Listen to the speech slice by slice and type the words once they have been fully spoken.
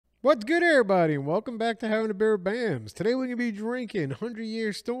What's good, everybody, and welcome back to Having a Beer with Bams. Today we're going to be drinking 100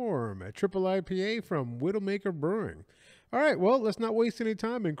 Year Storm, a triple IPA from Widowmaker Brewing. All right, well, let's not waste any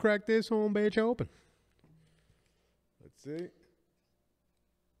time and crack this home batch open. Let's see.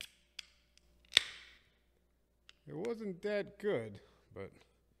 It wasn't that good, but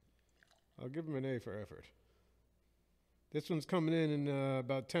I'll give them an A for effort. This one's coming in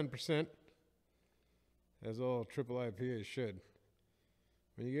about 10%, as all triple IPAs should.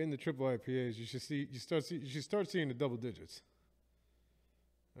 When you get into triple IPAs, you should start seeing the double digits.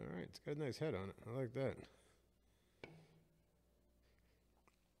 All right, it's got a nice head on it. I like that.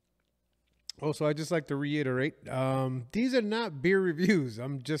 Also, I just like to reiterate, these are not beer reviews.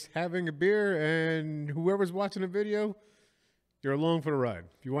 I'm just having a beer, and whoever's watching the video, you're along for the ride.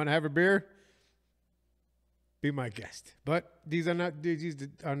 If you want to have a beer, be my guest. But these are not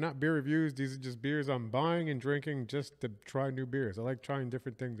beer reviews. These are just beers I'm buying and drinking just to try new beers. I like trying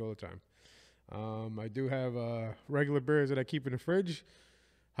different things all the time. I do have regular beers that I keep in the fridge.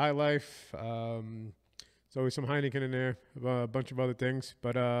 High Life. There's always some Heineken in there, a bunch of other things.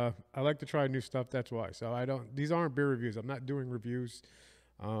 But I like to try new stuff. That's why. So these aren't beer reviews. I'm not doing reviews.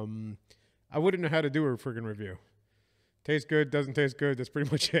 I wouldn't know how to do a freaking review. Tastes good, doesn't taste good. That's pretty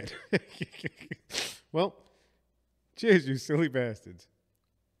much it. Well, cheers, you silly bastards.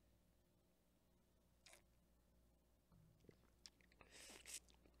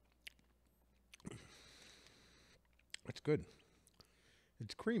 It's good.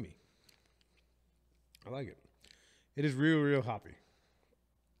 It's creamy. I like it. It is real hoppy.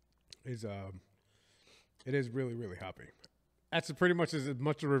 It is really hoppy. That's pretty much as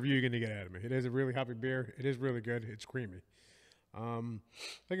much a review you're going to get out of me. It is a really hoppy beer. It is really good. It's creamy.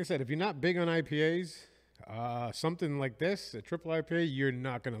 Like I said, if you're not big on IPAs, something like this, a triple IPA, you're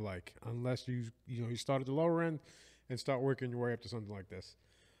not going to like unless you start at the lower end and start working your way up to something like this.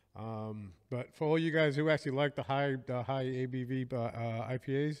 But for all you guys who actually like the high ABV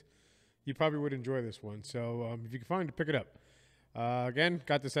IPAs, you probably would enjoy this one. So if you can find it, pick it up. Again,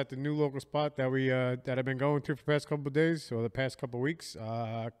 got this at the new local spot that I've been going to for the past couple of days or the past couple of weeks.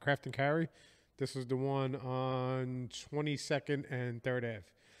 Craft and Carry. This is the one on 22nd and 3rd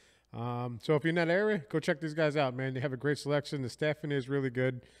Ave. So if you're in that area, go check these guys out, man. They have a great selection. The staffing is really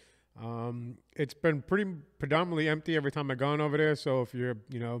good. It's been predominantly empty every time I've gone over there. So if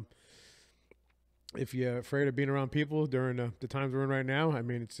you're afraid of being around people during the times we're in right now, I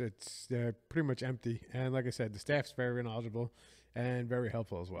mean, it's pretty much empty. And like I said, the staff's very knowledgeable and very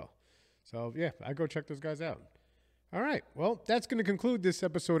helpful as well. So yeah, I go check those guys out. All right, well, that's going to conclude this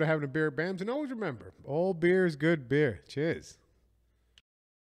episode of Having a Beer at Bams. And always remember, all beer is good beer. Cheers.